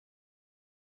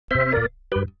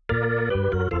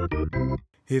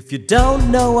If you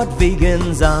don't know what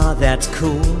vegans are, that's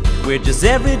cool. We're just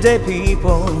everyday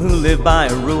people who live by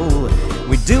a rule.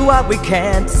 We do what we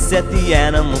can to set the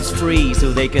animals free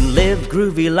so they can live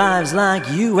groovy lives like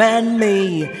you and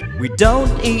me. We don't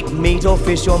eat meat or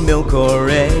fish or milk or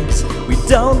eggs. We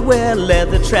don't wear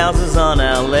leather trousers on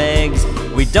our legs.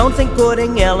 We don't think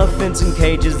putting elephants in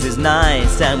cages is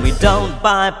nice. And we don't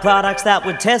buy products that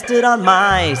were tested on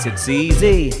mice. It's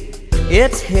easy,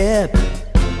 it's hip,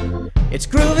 it's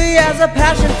groovy as a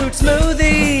passion fruit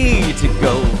smoothie to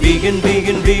go vegan,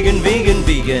 vegan, vegan, vegan,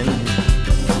 vegan.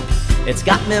 It's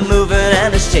got me moving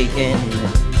and a shaking,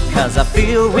 'cause I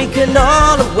feel we can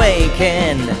all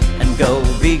awaken and go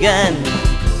vegan.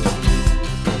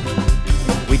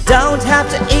 We don't have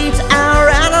to eat our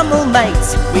animal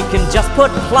mates. We can just put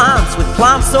plants with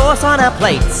plant sauce on our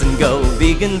plates and go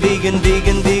vegan, vegan,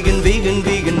 vegan, vegan, vegan,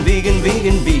 vegan, vegan,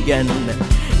 vegan, vegan.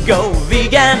 Go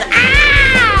vegan.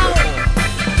 Ow!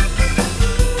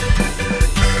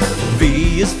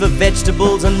 V is for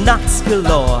vegetables and nuts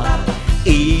galore.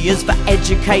 E is for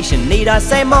education, need I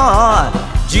say more?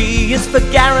 G is for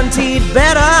guaranteed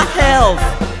better health.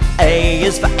 A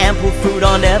is for ample food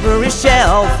on every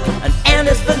shelf. And N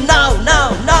is for no,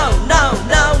 no, no, no,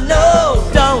 no, no.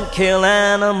 Don't kill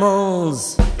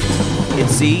animals.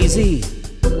 It's easy,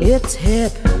 it's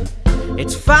hip,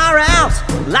 it's far out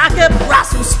like a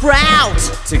Brussels sprout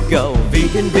to go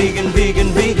vegan, vegan, vegan,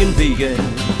 vegan, vegan.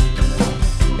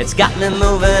 It's got me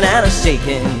moving and a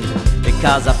shaking,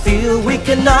 because I feel we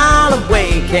can all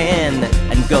awaken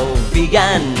and go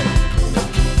vegan.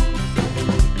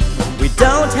 We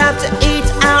don't have to eat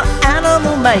our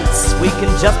animal mates. We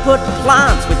can just put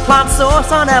plants with plant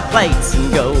sauce on our plates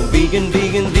and go vegan,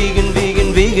 vegan, vegan,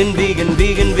 vegan, vegan, vegan,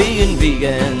 vegan, vegan,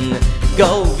 vegan.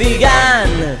 Go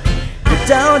vegan. We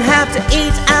don't have to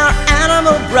eat our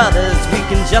animal brothers. We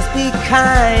can just be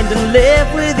kind and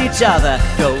live with each other.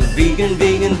 Go vegan,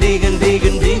 vegan, vegan,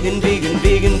 vegan, vegan, vegan,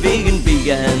 vegan, vegan,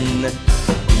 vegan.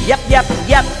 Yep, yep,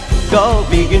 yep. Go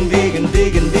vegan, vegan,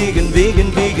 vegan, vegan,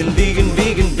 vegan, vegan, vegan,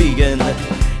 vegan, vegan.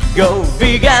 Go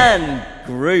vegan.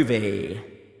 Groovy.